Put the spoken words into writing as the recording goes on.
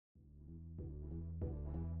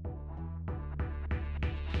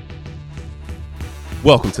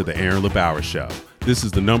Welcome to the Aaron LeBauer Show. This is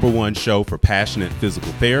the #1 show for passionate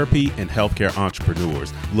physical therapy and healthcare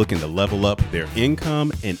entrepreneurs looking to level up their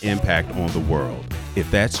income and impact on the world. If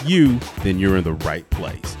that's you, then you're in the right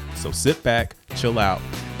place. So sit back, chill out,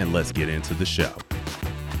 and let's get into the show.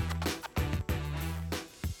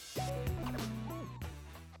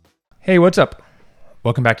 Hey, what's up?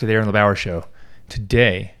 Welcome back to the Aaron LeBauer Show.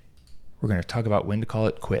 Today, we're going to talk about when to call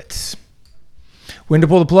it quits. When to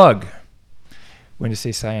pull the plug. When to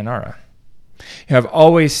say sayonara. I've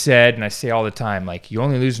always said, and I say all the time, like, you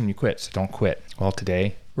only lose when you quit, so don't quit. Well,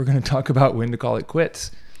 today, we're going to talk about when to call it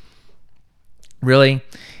quits. Really,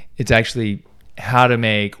 it's actually how to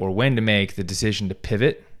make or when to make the decision to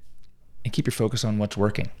pivot and keep your focus on what's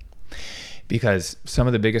working. Because some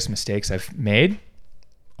of the biggest mistakes I've made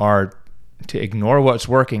are to ignore what's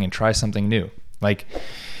working and try something new. Like,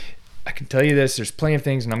 I can tell you this, there's plenty of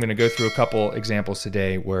things, and I'm going to go through a couple examples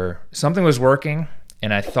today where something was working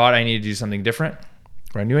and I thought I needed to do something different,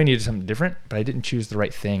 or I knew I needed something different, but I didn't choose the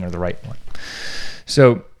right thing or the right one.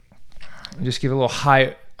 So I'll just give a little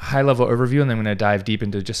high level overview, and then I'm going to dive deep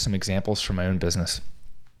into just some examples from my own business.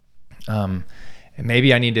 And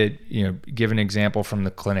maybe I need to, give an example from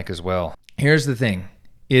the clinic as well. Here's the thing,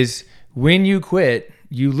 is when you quit,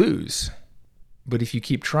 you lose. But if you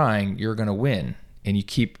keep trying, you're going to win. And you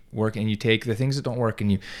keep working, and you take the things that don't work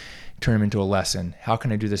and you turn them into a lesson. How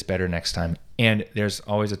can I do this better next time? And there's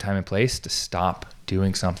always a time and place to stop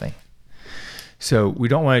doing something. So we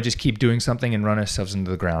don't want to just keep doing something and run ourselves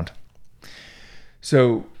into the ground.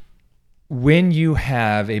 So when you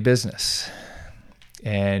have a business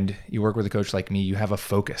and you work with a coach like me, you have a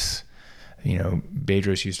focus.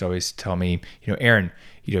 Bedros used to always tell me, Aaron,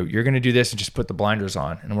 you're going to do this and just put the blinders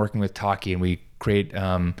on. And I'm working with Taki, and we create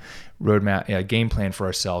roadmap, game plan for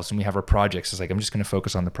ourselves, and we have our projects. It's like, I'm just going to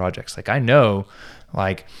focus on the projects. Like, I know,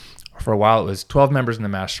 for a while it was 12 members in the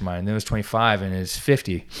mastermind, then it was 25, and it's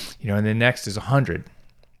 50, and then next is 100.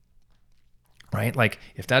 Right? Like,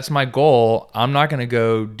 if that's my goal, I'm not going to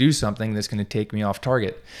go do something that's going to take me off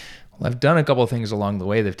target. Well, I've done a couple of things along the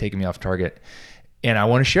way that have taken me off target, and I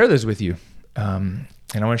want to share those with you.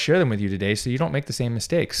 And I want to share them with you today so you don't make the same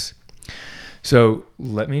mistakes. So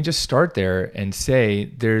let me just start there and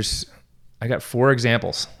say I got 4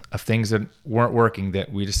 examples of things that weren't working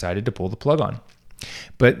that we decided to pull the plug on.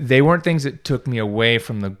 But they weren't things that took me away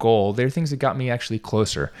from the goal. They're things that got me actually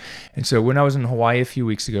closer. And so when I was in Hawaii a few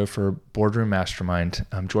weeks ago for Boardroom Mastermind,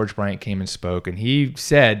 George Bryant came and spoke, and he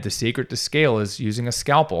said the secret to scale is using a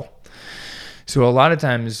scalpel. So a lot of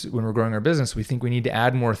times when we're growing our business, we think we need to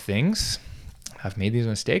add more things. I've made these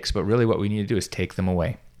mistakes, but really what we need to do is take them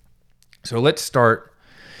away. So let's start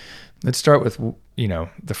with,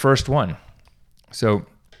 the first one. So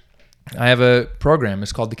I have a program.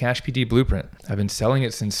 It's called the Cash PT Blueprint. I've been selling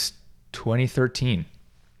it since 2013,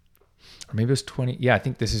 or maybe it was 20. Yeah, I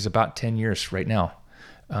think this is about 10 years right now.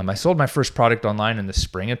 I sold my first product online in the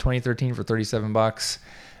spring of 2013 for $37.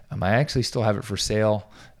 I actually still have it for sale,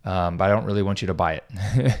 but I don't really want you to buy it.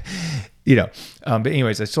 But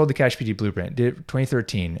anyways, I sold the Cash PT Blueprint, did it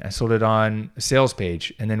 2013. I sold it on a sales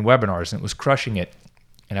page and then webinars, and it was crushing it.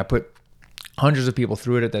 And I put hundreds of people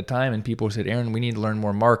through it at that time, and people said, Aaron, we need to learn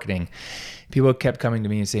more marketing. People kept coming to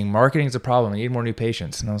me and saying, marketing is a problem. I need more new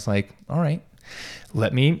patients. And I was like, all right,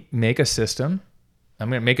 let me make a system. I'm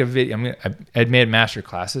going to make a video. I made master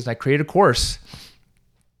classes, and I created a course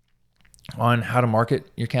on how to market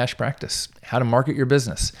your cash practice, how to market your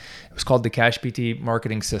business. It was called the Cash PT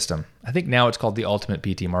Marketing System. I think now it's called the Ultimate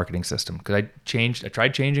PT Marketing System, because I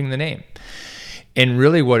tried changing the name. And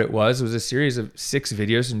really what it was a series of 6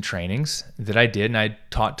 videos and trainings that I did, and I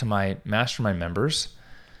taught to my mastermind members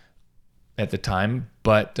at the time,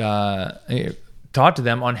 but I taught to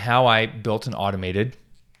them on how I built and automated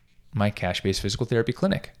my cash-based physical therapy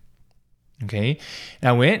clinic. Okay. And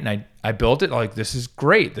I went and I built it like, this is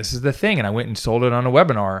great. This is the thing. And I went and sold it on a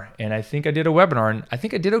webinar. And I think I did a webinar, and I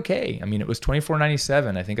think I did okay. I mean, it was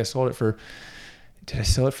 $24.97. I think I sold it did I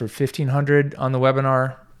sell it for $1,500 on the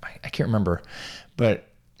webinar? I can't remember, but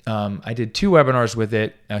I did 2 webinars with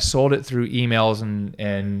it. I sold it through emails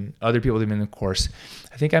and other people that have been in the course.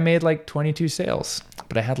 I think I made like 22 sales,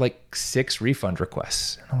 but I had like 6 refund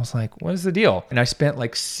requests. And I was like, what is the deal? And I spent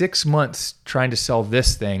like 6 months trying to sell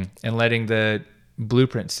this thing and letting the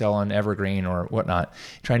blueprint sell on Evergreen or whatnot,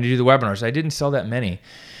 trying to do the webinars. I didn't sell that many.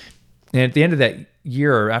 And at the end of that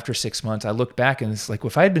year, or after 6 months, I looked back and it's like,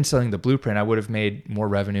 if I had been selling the blueprint, I would have made more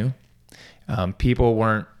revenue. People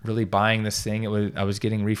weren't really buying this thing. I was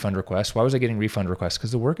getting refund requests. Why was I getting refund requests?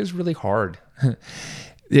 Because the work is really hard. And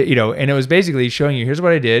it was basically showing you, here's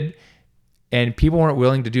what I did. And people weren't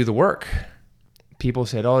willing to do the work. People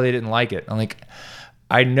said, oh, they didn't like it. I'm like,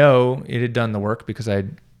 I know it had done the work because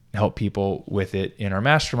I'd helped people with it in our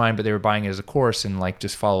mastermind, but they were buying it as a course and like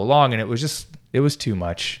just follow along. And it was too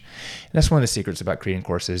much. And that's one of the secrets about creating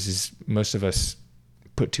courses is most of us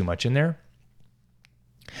put too much in there.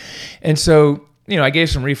 And so, I gave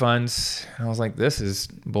some refunds. I was like, this is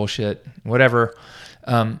bullshit, whatever.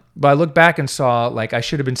 But I looked back and saw like I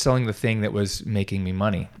should have been selling the thing that was making me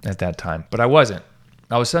money at that time, but I wasn't.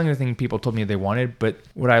 I was selling the thing people told me they wanted, but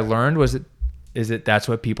what I learned is that that's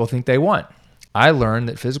what people think they want. I learned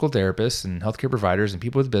that physical therapists and healthcare providers and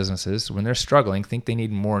people with businesses, when they're struggling, think they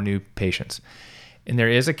need more new patients. And there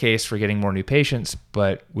is a case for getting more new patients,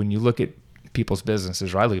 but when you look at people's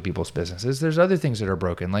businesses, or I look at people's businesses, there's other things that are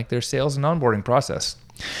broken, like their sales and onboarding process.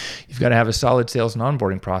 You've got to have a solid sales and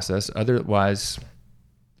onboarding process. Otherwise,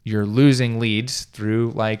 you're losing leads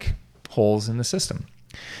through like holes in the system.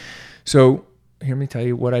 So hear me tell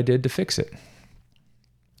you what I did to fix it.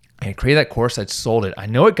 I created that course. I'd sold it. I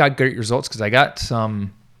know it got great results because I got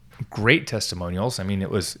some great testimonials. I mean, it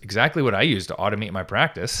was exactly what I used to automate my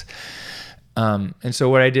practice. And so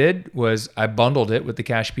what I did was I bundled it with the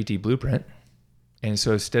Cash PT Blueprint. And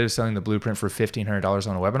so instead of selling the blueprint for $1,500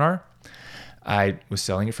 on a webinar, I was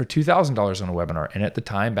selling it for $2,000 on a webinar. And at the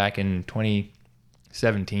time, back in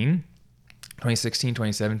 2016,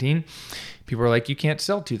 2017, people were like, you can't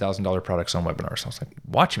sell $2,000 products on webinars. I was like,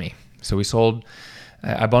 watch me. So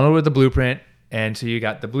I bundled with the blueprint. And so you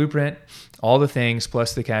got the blueprint, all the things,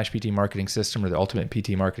 plus the Cash PT marketing system or the ultimate PT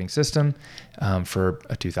marketing system for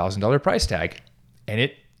a $2,000 price tag. And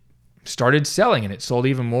it started selling, and it sold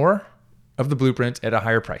even more of the blueprint at a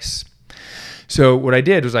higher price. So what I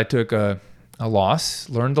did was I took a loss,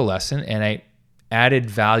 learned the lesson, and I added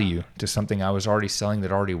value to something I was already selling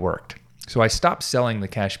that already worked. So I stopped selling the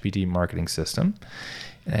Cash PT marketing system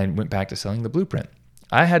and went back to selling the blueprint.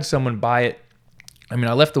 I had someone buy it. I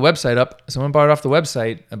left the website up. Someone bought it off the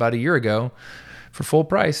website about a year ago for full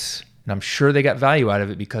price. And I'm sure they got value out of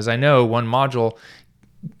it because I know one module,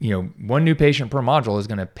 one new patient per module is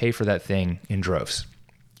going to pay for that thing in droves.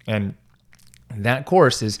 And that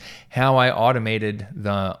course is how I automated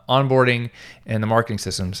the onboarding and the marketing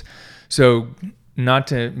systems. So not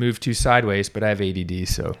to move too sideways, but I have ADD,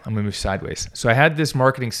 so I'm going to move sideways. So I had this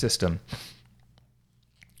marketing system.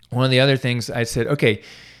 One of the other things I said, okay,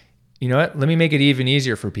 you know what? Let me make it even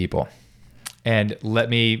easier for people, and let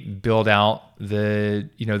me build out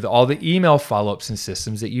all the email follow-ups and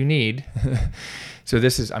systems that you need. So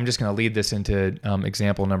I'm just going to lead this into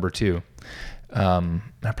example number 2. I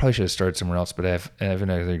probably should have started somewhere else, but I have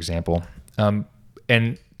another example. And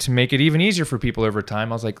to make it even easier for people over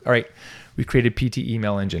time, I was like, all right, we created PT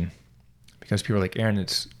email engine because people are like, Aaron,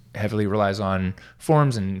 it's heavily relies on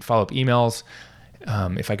forms and follow-up emails.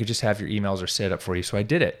 If I could just have your emails are set up for you. So I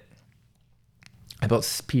did it. I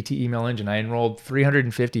built PT email engine. I enrolled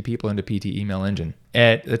 350 people into PT email engine.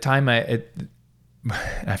 At the time,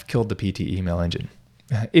 I've killed the PT email engine.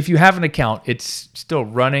 If you have an account, it's still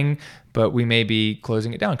running, but we may be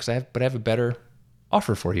closing it down because I have a better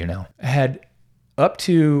offer for you now. I had up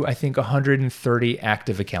to, I think, 130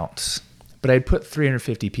 active accounts, but I put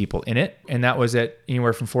 350 people in it, and that was at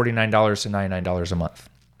anywhere from $49 to $99 a month.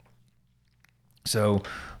 So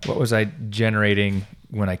what was I generating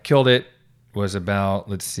when I killed it? Was about,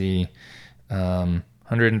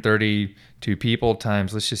 132 people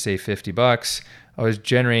times, let's just say $50. I was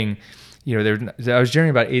generating, about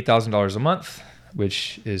 $8,000 a month,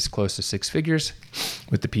 which is close to 6 figures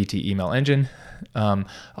with the PT email engine. A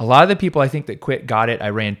lot of the people I think that quit got it. I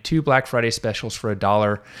ran 2 Black Friday specials for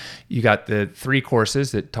 $1. You got the 3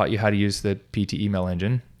 courses that taught you how to use the PT email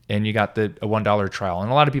engine, and you got a $1 trial.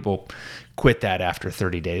 And a lot of people quit that after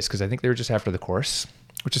 30 days because I think they were just after the course,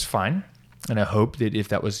 which is fine. And I hope that if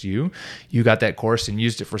that was you got that course and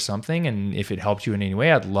used it for something. And if it helped you in any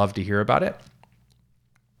way, I'd love to hear about it.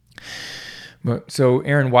 So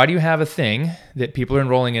Aaron, why do you have a thing that people are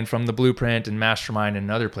enrolling in from the Blueprint and Mastermind and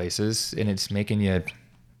other places, and it's making you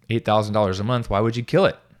 $8,000 a month? Why would you kill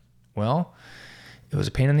it? Well, it was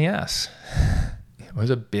a pain in the ass. It was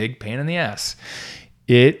a big pain in the ass.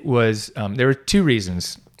 It was, there were 2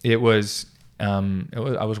 reasons. I was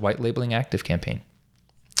white labeling ActiveCampaign.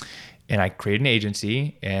 And I created an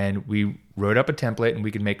agency, and we wrote up a template, and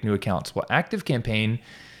we could make new accounts. Well, ActiveCampaign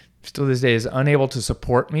still this day is unable to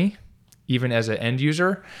support me, even as an end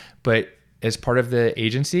user. But as part of the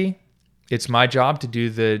agency, it's my job to do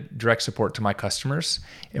the direct support to my customers.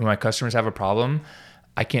 And when my customers have a problem,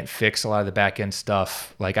 I can't fix a lot of the back end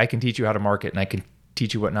stuff. Like I can teach you how to market, and I can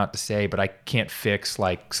teach you what not to say, but I can't fix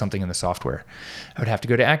like something in the software. I would have to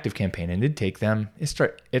go to ActiveCampaign, and it'd take them,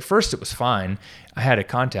 at first it was fine. I had a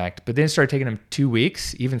contact, but then it started taking them 2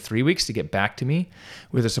 weeks, even 3 weeks to get back to me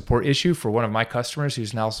with a support issue for one of my customers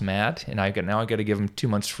who's now mad. And I got to give them 2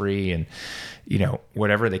 months free and,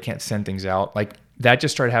 whatever, they can't send things out. Like that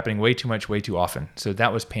just started happening way too much, way too often. So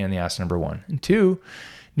that was pain in the ass, number one. And two,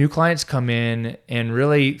 new clients come in and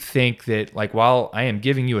really think that, like, while I am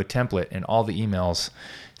giving you a template and all the emails,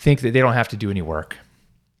 think that they don't have to do any work.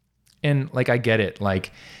 And like, I get it.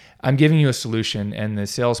 Like, I'm giving you a solution and the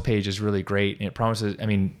sales page is really great and it promises,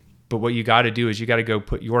 but what you got to do is you got to go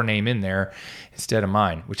put your name in there instead of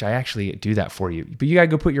mine, which I actually do that for you. But you got to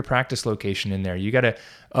go put your practice location in there. You got to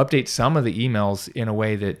update some of the emails in a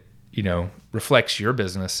way that, reflects your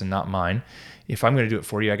business and not mine. If I'm going to do it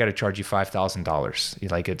for you, I got to charge you $5,000.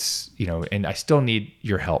 Like it's, and I still need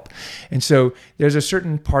your help. And so there's a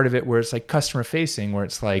certain part of it where it's like customer facing, where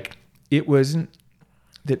it's like, it wasn't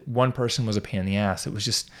that one person was a pain in the ass. It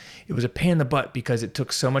was a pain in the butt because it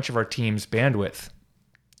took so much of our team's bandwidth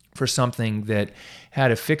for something that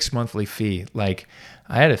had a fixed monthly fee. Like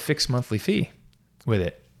I had a fixed monthly fee with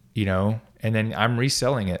it, and then I'm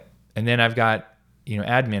reselling it. And then I've got,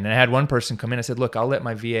 admin. And I had one person come in. I said, look, I'll let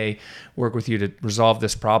my VA work with you to resolve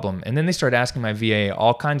this problem. And then they started asking my VA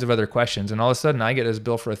all kinds of other questions. And all of a sudden I get this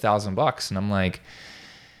bill for $1,000. And I'm like,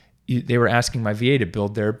 they were asking my VA to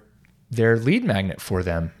build their lead magnet for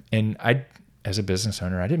them. And I, as a business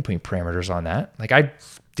owner, I didn't put any parameters on that. Like I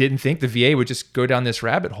didn't think the VA would just go down this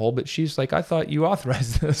rabbit hole, but she's like, I thought you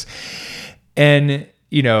authorized this. And,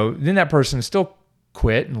 then that person still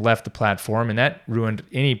quit and left the platform, and that ruined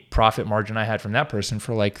any profit margin I had from that person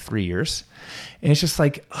for like 3 years. And it's just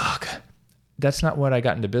like, ugh, that's not what I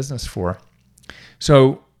got into business for.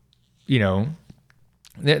 So,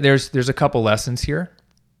 there's a couple lessons here.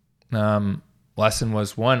 Lesson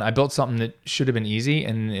was one, I built something that should have been easy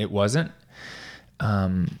and it wasn't.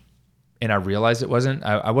 And I realized it wasn't.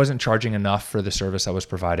 I wasn't charging enough for the service I was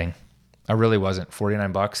providing. I really wasn't.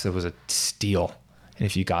 $49, it was a steal. And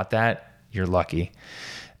if you got that, you're lucky.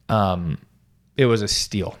 It was a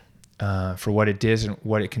steal for what it did and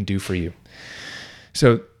what it can do for you.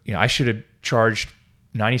 So, I should have charged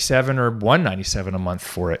 $97 or $197 a month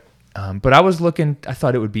for it. But I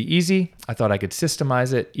thought it would be easy. I thought I could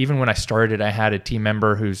systemize it. Even when I started, I had a team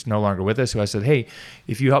member who's no longer with us who I said, hey,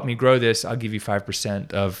 if you help me grow this, I'll give you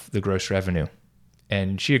 5% of the gross revenue.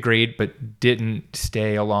 And she agreed, but didn't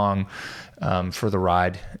stay along for the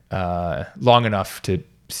ride long enough to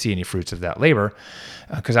see any fruits of that labor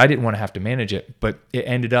because I didn't want to have to manage it. But it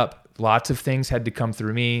ended up, lots of things had to come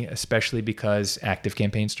through me, especially because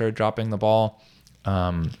ActiveCampaign started dropping the ball.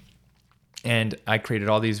 And I created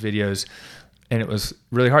all these videos and it was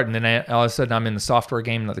really hard. And then all of a sudden I'm in the software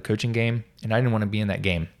game, not the coaching game. And I didn't want to be in that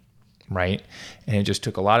game, right? And it just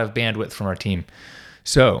took a lot of bandwidth from our team.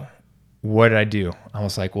 So what did I do? I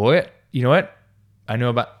was like, well, you know what?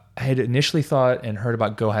 I had initially thought and heard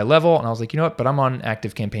about Go High Level, and I was like, you know what? But I'm on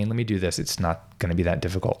ActiveCampaign. Let me do this. It's not going to be that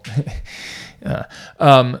difficult.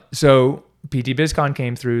 So PT BizCon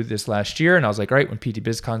came through this last year, and I was like, all right, when PT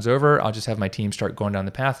BizCon's over, I'll just have my team start going down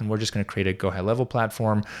the path, and we're just going to create a Go High Level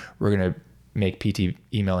platform. We're going to make PT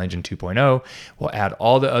Email Engine 2.0. We'll add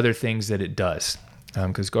all the other things that it does.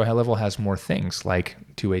 Because Go High Level has more things like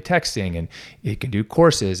two-way texting, and it can do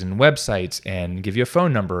courses and websites and give you a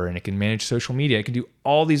phone number, and it can manage social media. It can do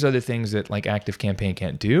all these other things that like ActiveCampaign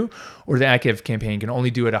can't do, or the ActiveCampaign can only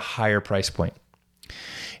do at a higher price point.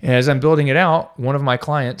 And as I'm building it out, one of my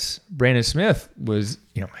clients, Brandon Smith,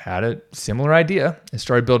 had a similar idea and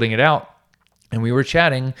started building it out. And we were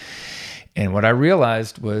chatting, and what I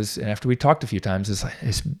realized was, and after we talked a few times,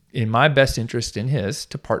 is in my best interest in his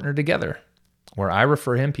to partner together, where I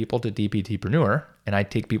refer him people to DPTpreneur, and I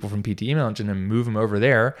take people from PT Email Engine and move them over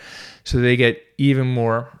there so they get even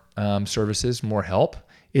more services, more help.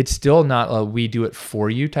 It's still not a we do it for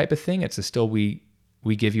you type of thing. It's still we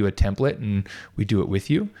give you a template and we do it with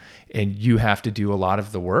you, and you have to do a lot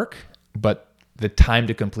of the work, but the time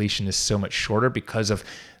to completion is so much shorter because of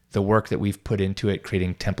the work that we've put into it,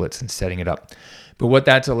 creating templates and setting it up. But what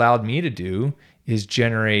that's allowed me to do is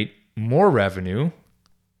generate more revenue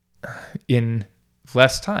in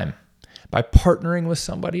less time by partnering with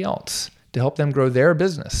somebody else to help them grow their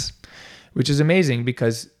business, which is amazing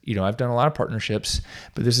because, I've done a lot of partnerships,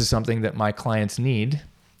 but this is something that my clients need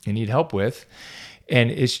help with.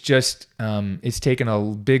 And it's just, it's taken a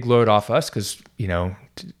big load off us because,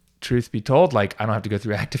 truth be told, like I don't have to go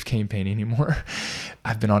through ActiveCampaign anymore.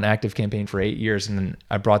 I've been on ActiveCampaign for 8 years, and then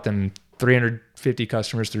I brought them 350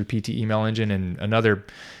 customers through PT Email Engine and another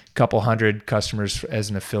couple hundred customers as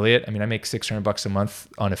an affiliate. I mean, I make $600 a month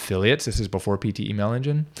on affiliates. This is before PT Email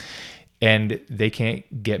Engine. And they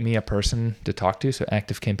can't get me a person to talk to. So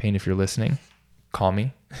ActiveCampaign, if you're listening, call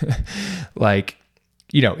me. Like,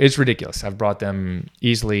 it's ridiculous. I've brought them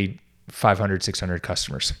easily 500, 600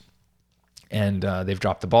 customers. And they've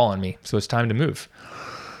dropped the ball on me. So it's time to move.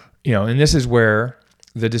 And this is where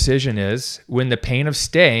the decision is when the pain of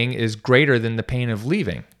staying is greater than the pain of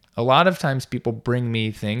leaving. A lot of times people bring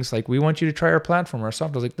me things like, we want you to try our platform or our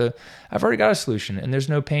software. Like I've already got a solution and there's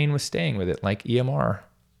no pain with staying with it, like EMR.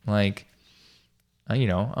 Like,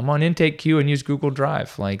 I'm on Intake Queue and use Google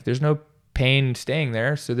Drive. Like there's no pain staying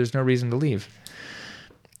there, so there's no reason to leave.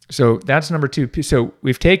 So that's number two. So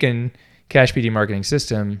we've taken Cash PT Marketing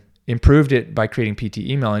System, improved it by creating PT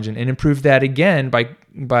Email Engine, and improved that again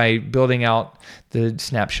by building out the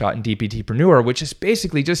Snapshot and DPTpreneur, which is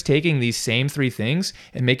basically just taking these same three things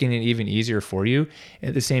and making it even easier for you.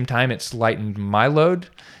 At the same time, it's lightened my load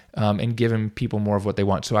and given people more of what they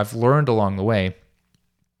want. So I've learned along the way.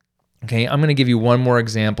 Okay, I'm going to give you one more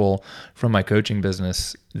example from my coaching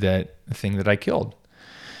business, the thing that I killed.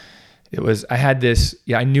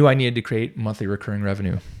 I knew I needed to create monthly recurring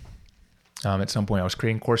revenue. At some point I was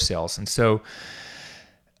creating course sales. And so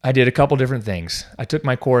I did a couple different things. I took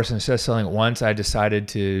my course and instead of selling it once, I decided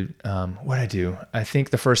to, what did I do? I think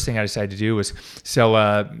the first thing I decided to do was sell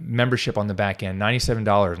a membership on the back end,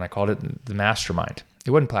 $97. And I called it the Mastermind. It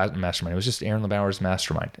wasn't Platinum Mastermind. It was just Aaron LeBauer's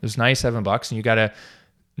Mastermind. It was $97 and you got a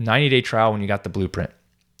 90-day trial when you got the blueprint.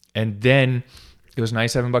 And then it was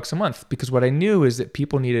 $97 a month because what I knew is that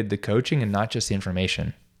people needed the coaching and not just the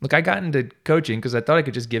information. Look, I got into coaching because I thought I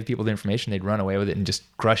could just give people the information, they'd run away with it and just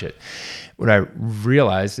crush it. What I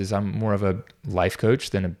realized is I'm more of a life coach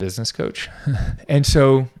than a business coach. And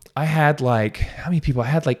so I had how many people? I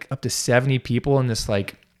had up to 70 people in this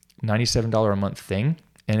 $97 a month thing,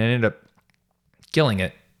 and I ended up killing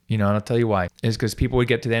it. And I'll tell you why. It's because people would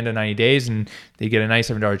get to the end of 90 days and they get a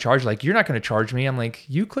 $97 charge. Like, you're not going to charge me. I'm like,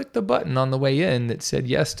 you clicked the button on the way in that said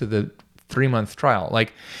yes to the 3-month trial.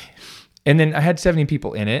 And then I had 70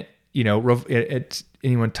 people in it, at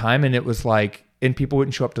any one time. And it was and people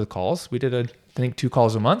wouldn't show up to the calls. We did I think 2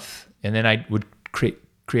 calls a month. And then I would create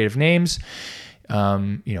creative names,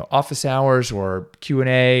 office hours or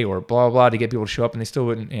Q&A or blah, blah, blah to get people to show up. And they still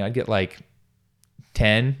wouldn't, I'd get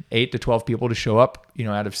 8 to 12 people to show up,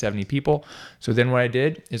 out of 70 people. So then what I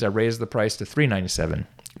did is I raised the price to $397.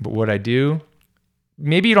 But what I do,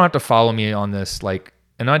 maybe you don't have to follow me on this, I'm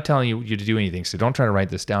not telling you to do anything, so don't try to write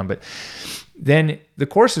this down. But then the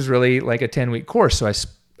course is really like a 10-week course. So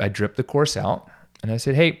I dripped the course out and I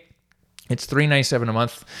said, hey, it's $397 a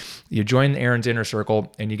month. You join Aaron's Inner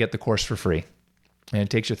Circle and you get the course for free. And it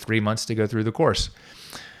takes you 3 months to go through the course.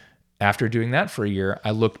 After doing that for a year, I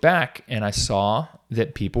looked back and I saw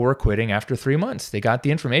that people were quitting after 3 months. They got the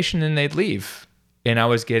information and they'd leave. And I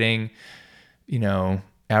was getting,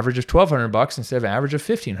 average of $1,200 instead of average of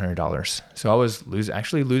 $1,500. So I was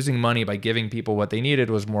actually losing money by giving people what they needed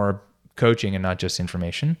was more coaching and not just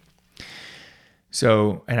information.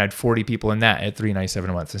 So, and I had 40 people in that at $397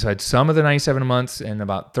 a month. So I had some of the $97 a month and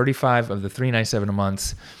about 35 of the $397 a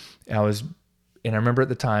month. And I remember at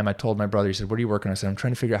the time I told my brother, he said, what are you working on? I said, I'm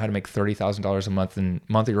trying to figure out how to make $30,000 a month in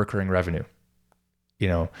monthly recurring revenue,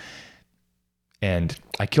 and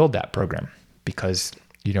I killed that program because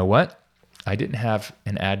you know what? I didn't have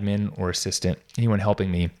an admin or assistant, anyone helping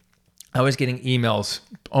me. I was getting emails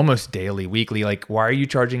almost daily, weekly, why are you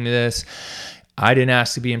charging me this? I didn't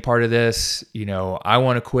ask to be in part of this. I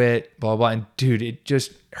want to quit, blah, blah. And dude, it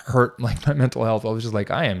just hurt my mental health. I was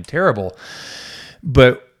just I am terrible.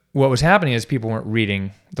 But what was happening is people weren't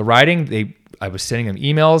reading the writing. I was sending them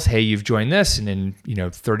emails. Hey, you've joined this. And in,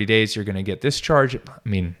 30 days, you're going to get this charge. I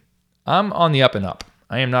mean, I'm on the up and up.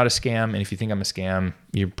 I am not a scam. And if you think I'm a scam,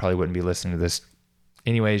 you probably wouldn't be listening to this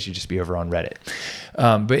anyways. You'd just be over on Reddit.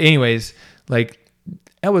 But anyways,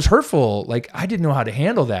 that was hurtful. I didn't know how to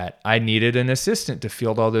handle that. I needed an assistant to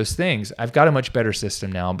field all those things. I've got a much better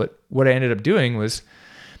system now. But what I ended up doing was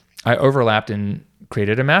I overlapped and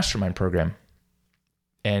created a mastermind program.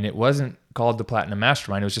 And it wasn't called the Platinum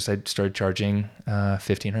Mastermind. It was just I started charging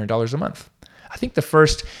 $1,500 a month. I think the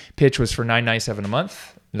first pitch was for $997 a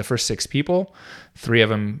month. The first 6 people, 3 of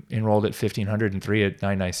them enrolled at $1,500 and 3 at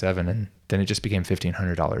 $997, and then it just became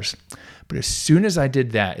 $1,500. But as soon as I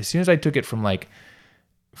did that, as soon as I took it from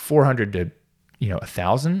 $400 to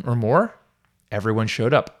 1,000 or more, everyone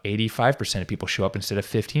showed up. 85% of people show up instead of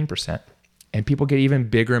 15%, and people get even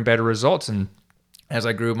bigger and better results. And As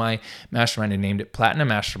I grew my mastermind, I named it Platinum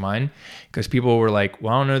Mastermind because people were like,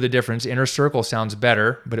 well, I don't know the difference. Inner Circle sounds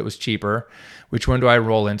better, but it was cheaper. Which one do I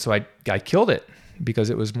roll in? So I killed it because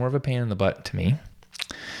it was more of a pain in the butt to me.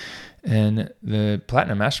 And the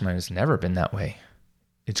Platinum Mastermind has never been that way.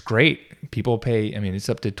 It's great. People pay, it's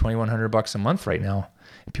up to $2,100 a month right now.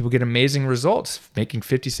 People get amazing results, making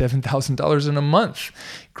 $57,000 in a month,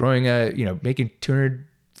 growing making $230,000,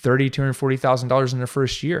 $240,000 in their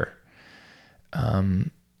first year. The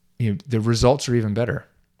results are even better.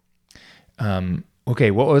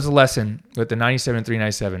 Okay, what was the lesson with the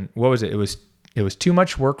 97,397? What was it? It was too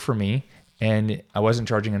much work for me, and I wasn't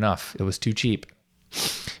charging enough. It was too cheap.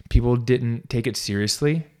 People didn't take it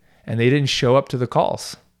seriously, and they didn't show up to the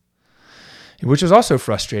calls, which was also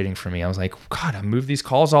frustrating for me. I was like, God, I move these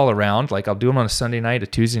calls all around. Like I'll do them on a Sunday night, a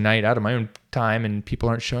Tuesday night, out of my own time, and people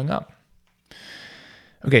aren't showing up.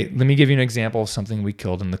 Okay, let me give you an example of something we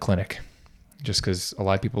killed in the clinic, just because a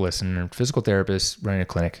lot of people listen. They're physical therapists running a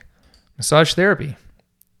clinic. Massage therapy.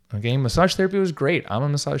 Okay, massage therapy was great. I'm a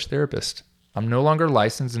massage therapist. I'm no longer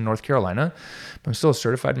licensed in North Carolina, but I'm still a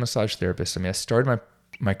certified massage therapist. I started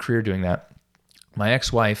my career doing that. My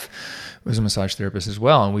ex-wife was a massage therapist as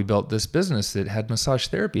well, and we built this business that had massage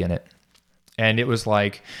therapy in it. And it was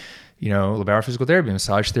like, LeBauer Physical Therapy,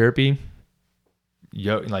 massage therapy,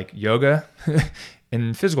 like yoga,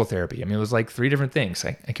 and physical therapy. It was like 3 different things.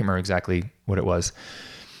 I can't remember exactly what it was.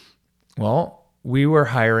 Well, we were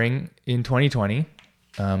hiring in 2020.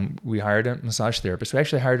 We hired a massage therapist. We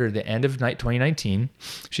actually hired her at the end of 2019.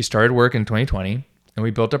 She started work in 2020, and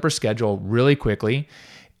we built up her schedule really quickly.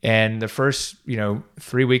 And the first,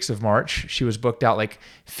 3 weeks of March, she was booked out like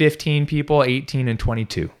 15 people, 18 and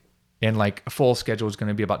 22. And like a full schedule is going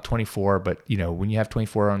to be about 24. But, when you have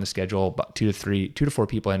 24 on the schedule, about 2 to 4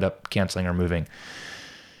 people end up canceling or moving.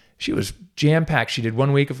 She was jam-packed. She did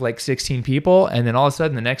 1 week of like 16 people. And then all of a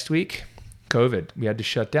sudden the next week, COVID, we had to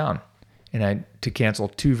shut down. And I had to cancel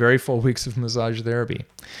 2 very full weeks of massage therapy.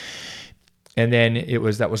 And then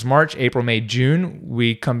that was March, April, May, June.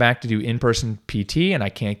 We come back to do in-person PT, and I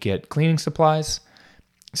can't get cleaning supplies.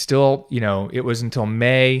 Still, it was until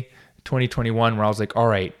May 2021 where I was like, all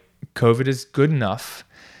right, COVID is good enough.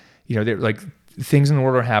 Like things in the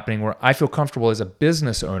world are happening where I feel comfortable as a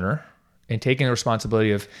business owner and taking the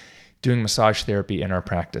responsibility of doing massage therapy in our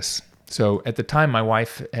practice. So at the time, my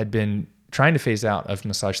wife had been trying to phase out of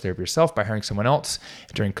massage therapy herself by hiring someone else.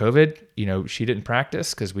 During COVID, she didn't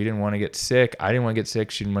practice because we didn't want to get sick. I didn't want to get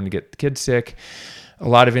sick. She didn't want to get the kids sick. A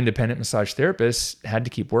lot of independent massage therapists had to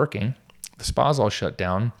keep working. The spas all shut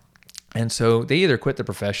down. And so they either quit the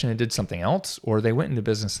profession and did something else, or they went into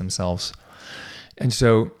business themselves. And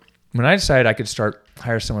so when I decided I could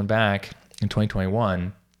hire someone back in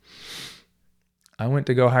 2021, I went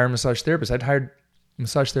to go hire a massage therapist. I'd hired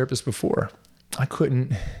massage therapists before. I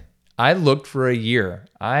couldn't. I looked for a year.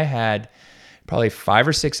 I had probably 5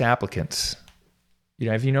 or 6 applicants.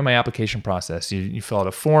 If you know my application process, you fill out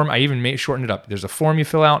a form. I even shortened it up. There's a form you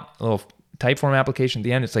fill out, a little type form application at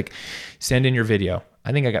the end. It's like, send in your video.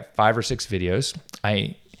 I think I got 5 or 6 videos.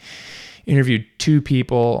 I interviewed 2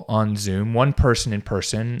 people on Zoom, 1 person in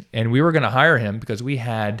person, and we were going to hire him because we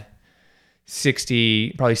had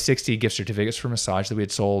probably 60 gift certificates for massage that we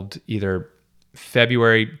had sold either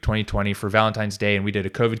February 2020 for Valentine's Day, and we did a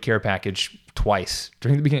COVID care package twice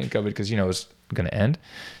during the beginning of COVID because, it was going to end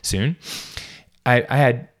soon. I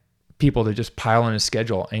had people to just pile on his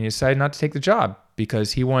schedule, and he decided not to take the job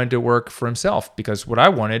because he wanted to work for himself. Because what I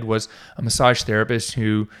wanted was a massage therapist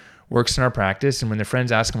who works in our practice, and when their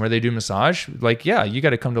friends ask him where they do massage, like, yeah, you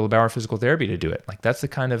got to come to LeBauer Physical Therapy to do it. Like, that's the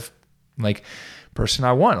kind of like person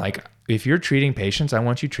I want. Like, if you're treating patients, I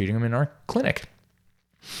want you treating them in our clinic.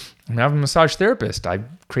 I'm a massage therapist. I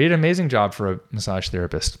created an amazing job for a massage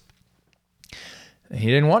therapist. He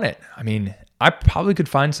didn't want it. I probably could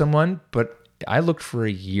find someone, but I looked for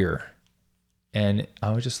a year. And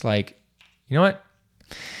I was just like, you know what?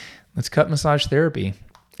 Let's cut massage therapy.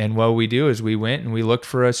 And what we do is we went and we looked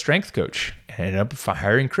for a strength coach and ended up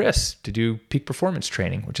hiring Chris to do peak performance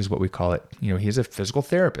training, which is what we call it. He's a physical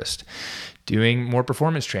therapist doing more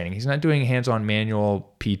performance training. He's not doing hands-on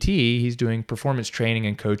manual PT. He's doing performance training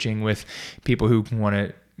and coaching with people who want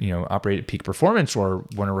to, operate at peak performance or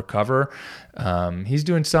want to recover. He's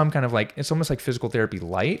doing some kind of like, it's almost like physical therapy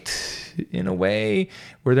light in a way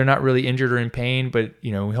where they're not really injured or in pain, but,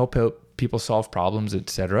 help people solve problems,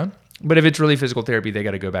 etc. But if it's really physical therapy, they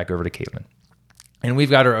got to go back over to Caitlin. And we've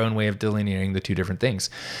got our own way of delineating the 2 different things.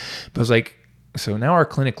 But I was like, so now our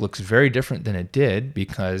clinic looks very different than it did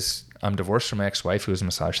because I'm divorced from my ex-wife who was a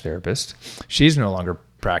massage therapist. She's no longer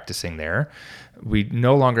practicing there. We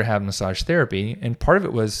no longer have massage therapy. And part of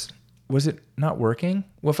it was was it not working?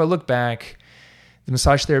 Well, if I look back, the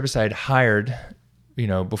massage therapists I had hired,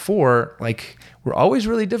 before, like, were always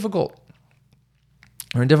really difficult.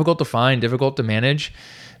 They're difficult to find, difficult to manage,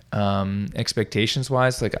 expectations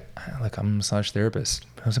wise. Like I'm a massage therapist.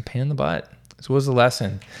 I was a pain in the butt. So what was the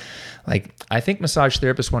lesson? Like, I think massage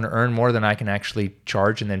therapists want to earn more than I can actually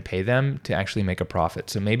charge and then pay them to actually make a profit.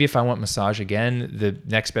 So maybe if I want massage again, the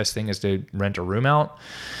next best thing is to rent a room out.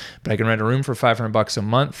 But I can rent a room for $500 a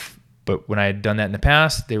month. But when I had done that in the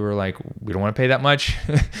past, they were like, we don't want to pay that much.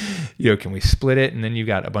 Can we split it? And then you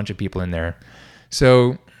got a bunch of people in there.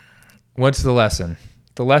 So what's the lesson?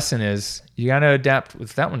 The lesson is you got to adapt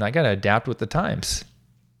with that one. I got to adapt with the times.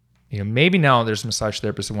 Maybe now there's massage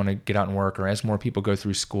therapists that want to get out and work, or as more people go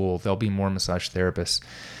through school, there'll be more massage therapists.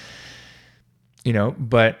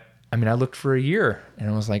 But I looked for a year and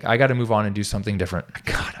I was like, I got to move on and do something different.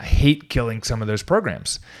 God, I hate killing some of those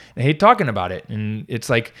programs. I hate talking about it. And it's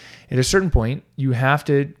like, at a certain point, you have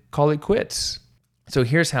to call it quits. So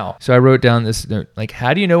here's how. So I wrote down this note, like,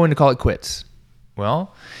 how do you know when to call it quits?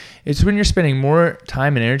 Well, it's when you're spending more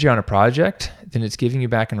time and energy on a project than it's giving you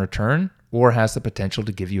back in return, or has the potential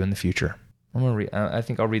to give you in the future. I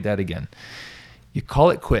think I'll read that again. You call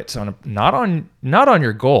it quits not on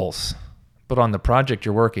your goals, but on the project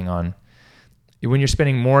you're working on. When you're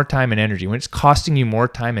spending more time and energy, when it's costing you more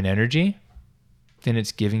time and energy than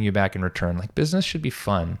it's giving you back in return. Like, business should be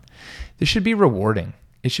fun. This should be rewarding.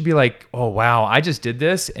 It should be like, oh, wow, I just did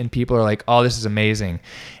this. And people are like, oh, this is amazing.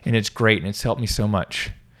 And it's great. And it's helped me so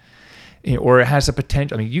much. Or it has a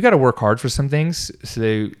potential. You got to work hard for some things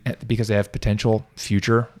because they have potential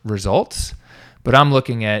future results. But I'm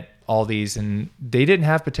looking at all these and they didn't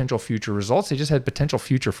have potential future results. They just had potential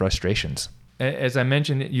future frustrations. As I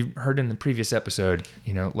mentioned, you heard in the previous episode,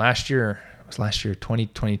 last year,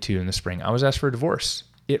 2022 in the spring, I was asked for a divorce.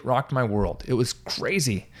 It rocked my world. It was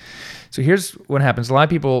crazy. So here's what happens. A lot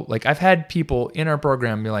of people, like, I've had people in our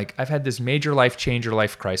program be like, I've had this major life change or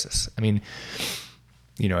life crisis.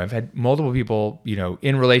 I've had multiple people,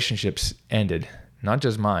 in relationships ended, not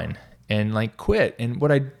just mine, and like quit. And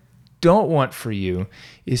what I don't want for you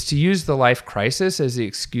is to use the life crisis as the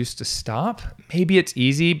excuse to stop. Maybe it's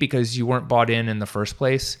easy because you weren't bought in the first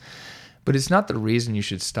place, but it's not the reason you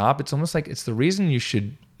should stop. It's almost like it's the reason you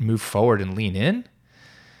should move forward and lean in.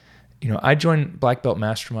 I joined Black Belt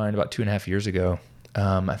Mastermind about 2.5 years ago.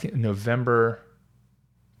 I think December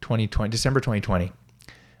 2020.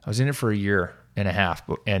 I was in it for 1.5 years,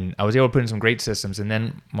 and I was able to put in some great systems. And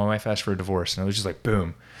then my wife asked for a divorce, and it was just like,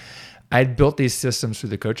 boom. I had built these systems through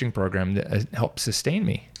the coaching program that helped sustain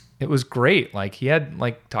me. It was great. Like,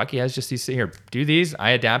 Taki has just these, here, do these. I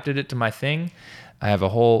adapted it to my thing. I have a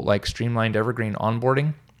whole streamlined evergreen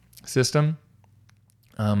onboarding system.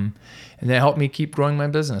 And that helped me keep growing my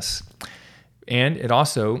business. And it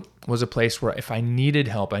also was a place where if I needed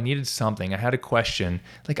help, I needed something, I had a question,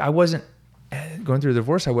 I wasn't going through the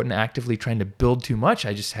divorce, I wasn't actively trying to build too much.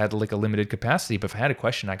 I just had a limited capacity. But if I had a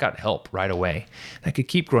question, I got help right away. And I could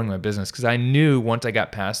keep growing my business because I knew once I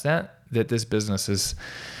got past that this business is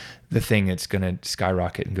the thing that's going to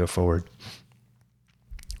skyrocket and go forward.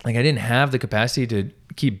 I didn't have the capacity to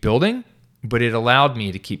keep building, but it allowed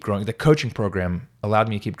me to keep growing. The coaching program allowed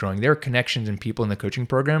me to keep growing. There are connections and people in the coaching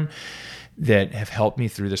program that have helped me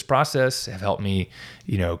through this process, have helped me,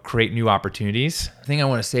 create new opportunities. The thing I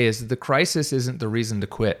want to say is that the crisis isn't the reason to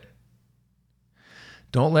quit.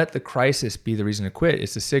 Don't let the crisis be the reason to quit.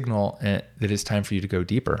 It's a signal that it's time for you to go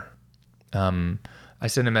deeper. I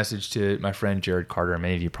sent a message to my friend Jared Carter.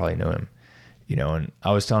 Many of you probably know him, and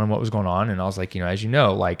I was telling him what was going on. And I was like, as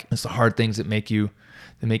it's the hard things that make you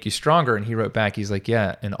stronger. And he wrote back, he's like,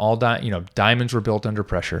 yeah, and all diamonds were built under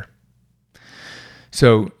pressure.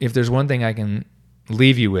 So if there's one thing I can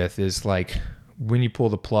leave you with is when you pull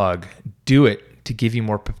the plug, do it to give you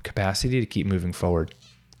more capacity to keep moving forward.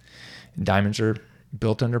 And diamonds are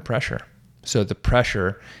built under pressure. So the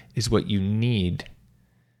pressure is what you need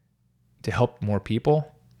to help more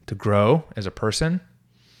people to grow as a person,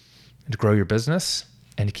 and to grow your business,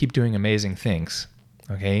 and to keep doing amazing things.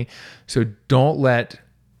 Okay? So don't let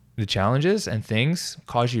the challenges and things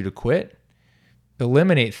cause you to quit.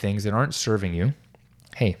 Eliminate things that aren't serving you.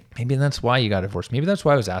 Hey, maybe that's why you got divorced. Maybe that's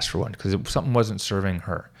why I was asked for one, because something wasn't serving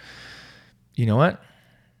her. You know what?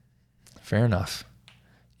 Fair enough.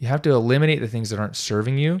 You have to eliminate the things that aren't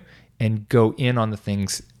serving you and go in on the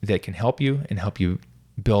things that can help you and help you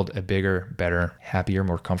build a bigger, better, happier,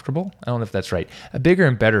 more comfortable. I don't know if that's right. A bigger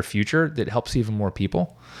and better future that helps even more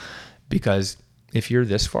people. Because if you're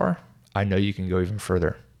this far, I know you can go even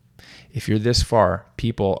further. If you're this far,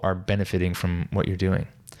 people are benefiting from what you're doing.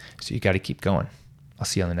 So you got to keep going. I'll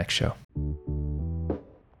see you on the next show.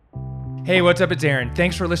 Hey, what's up? It's Aaron.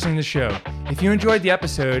 Thanks for listening to the show. If you enjoyed the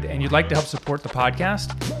episode and you'd like to help support the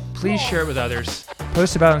podcast, please share it with others,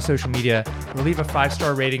 post about it on social media, or leave a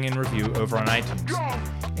 5-star rating and review over on iTunes.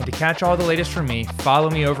 And to catch all the latest from me, follow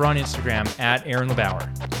me over on Instagram at Aaron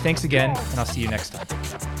LeBauer. Thanks again, and I'll see you next time.